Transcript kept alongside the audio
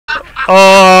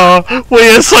Oh, we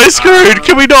are so screwed.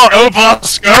 Can we not? Go,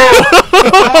 boss, go! Oh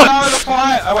no, the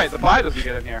fire! Oh wait, the fire doesn't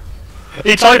get in here.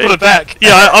 He tried to put it back.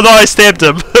 Yeah, I know I stabbed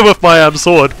him with my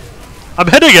sword. I'm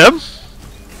hitting him.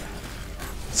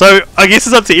 So I guess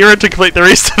it's up to Aaron to complete the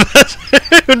rest of it.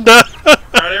 And, Alright,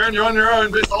 Aaron, you're on your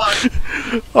own. Best of luck.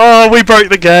 oh, we broke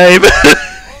the game.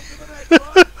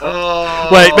 Oh,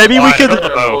 Wait, maybe we could.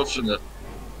 Unfortunate.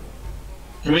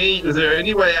 Can we? Is there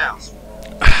any way out?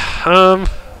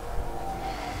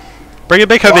 Bring it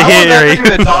back over here, Eri. I'm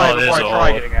gonna die Oh, before I there's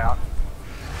try all. getting out.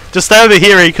 Just stay over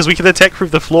here, because we can attack from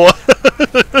the floor. You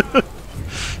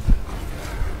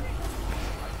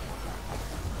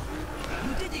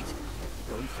did it!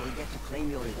 Don't forget to claim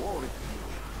your reward.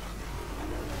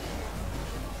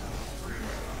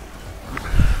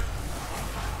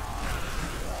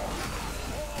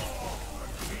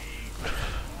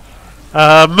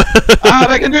 Ah,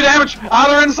 they can do damage! Ah,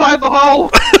 they're inside the hole!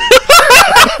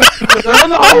 They're in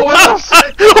the hole with us!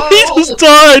 He just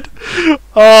died!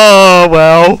 Oh,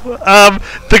 well.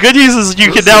 The good news is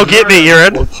you can now get me,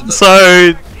 Aaron.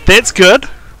 So, that's good.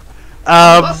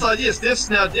 Plus side, yes, Steph's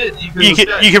now dead. You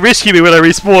can rescue me when I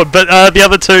respawn, but the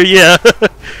other two, yeah.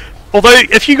 Although,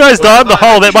 if you guys die in the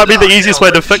hole, that might be the easiest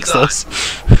way to fix this.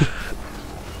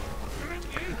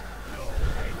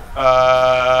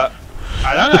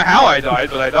 I don't know how I died,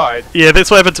 but I died. Yeah, that's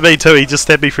what happened to me too. He just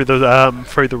stabbed me through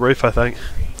the roof, I think.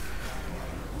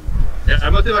 Yeah,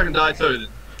 I'm not think I can die too. Then.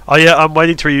 Oh yeah, I'm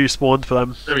waiting to respawn, but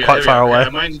I'm There we go, quite far away.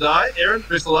 I'm waiting to die. Aaron,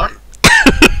 best of luck.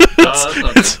 It's, That's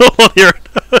not it's all on Aaron.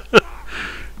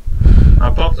 I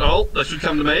popped ult. That should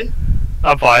come to me.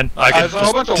 I'm fine. I can There's a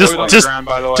whole bunch of just- loot on just- the ground,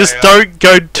 by the way. Just don't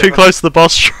go too close to the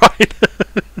boss shrine.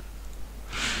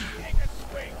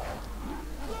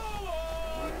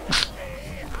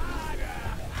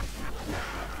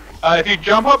 If you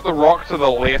jump up the rock to the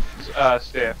left,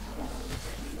 Steph.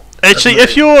 Actually,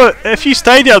 if you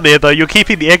stay down there though, you're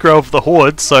keeping the aggro of the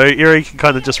horde, so Eri can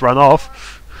kind of just run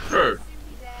off. True.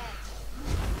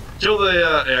 Kill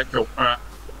the yeah, cool. Alright.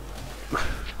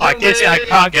 I guess I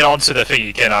can't get onto the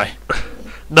thingy, can I?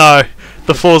 No,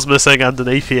 the floor's missing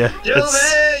underneath here. Kill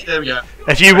me! There we go.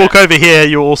 If you walk over here,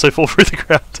 you'll also fall through the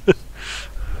ground.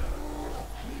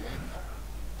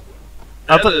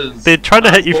 That is They're trying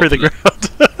to hit you through the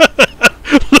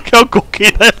ground. Look how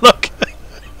gawky they look.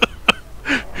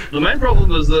 The main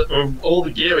problem is that all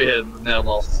the gear we had is now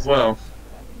lost as well.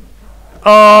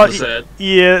 Oh, That's sad.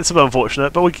 yeah, it's a bit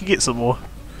unfortunate, but we can get some more.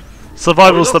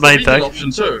 Survival's the main thing.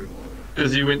 Option too,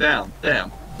 because you went down.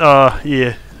 Damn. Oh,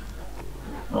 yeah.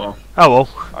 Oh. Oh well.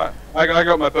 I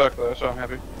got my perk though, so I'm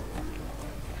happy.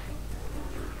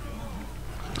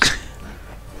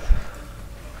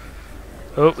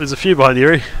 Oh, there's a few behind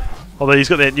Eri. Although he's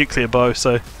got that nuclear bow,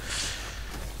 so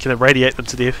can irradiate them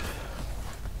to death.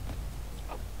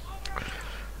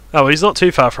 Oh, well, he's not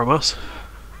too far from us.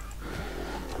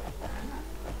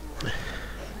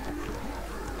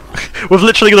 We've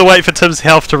literally got to wait for Tim's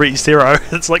health to reach 0.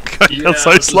 It's like going down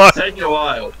so slow It's taking a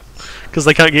while. because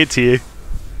they can't get to you.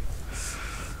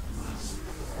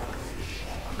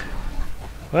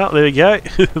 Well, there we go.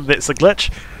 That's a glitch.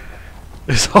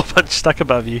 There's a whole bunch stuck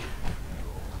above you.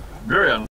 Very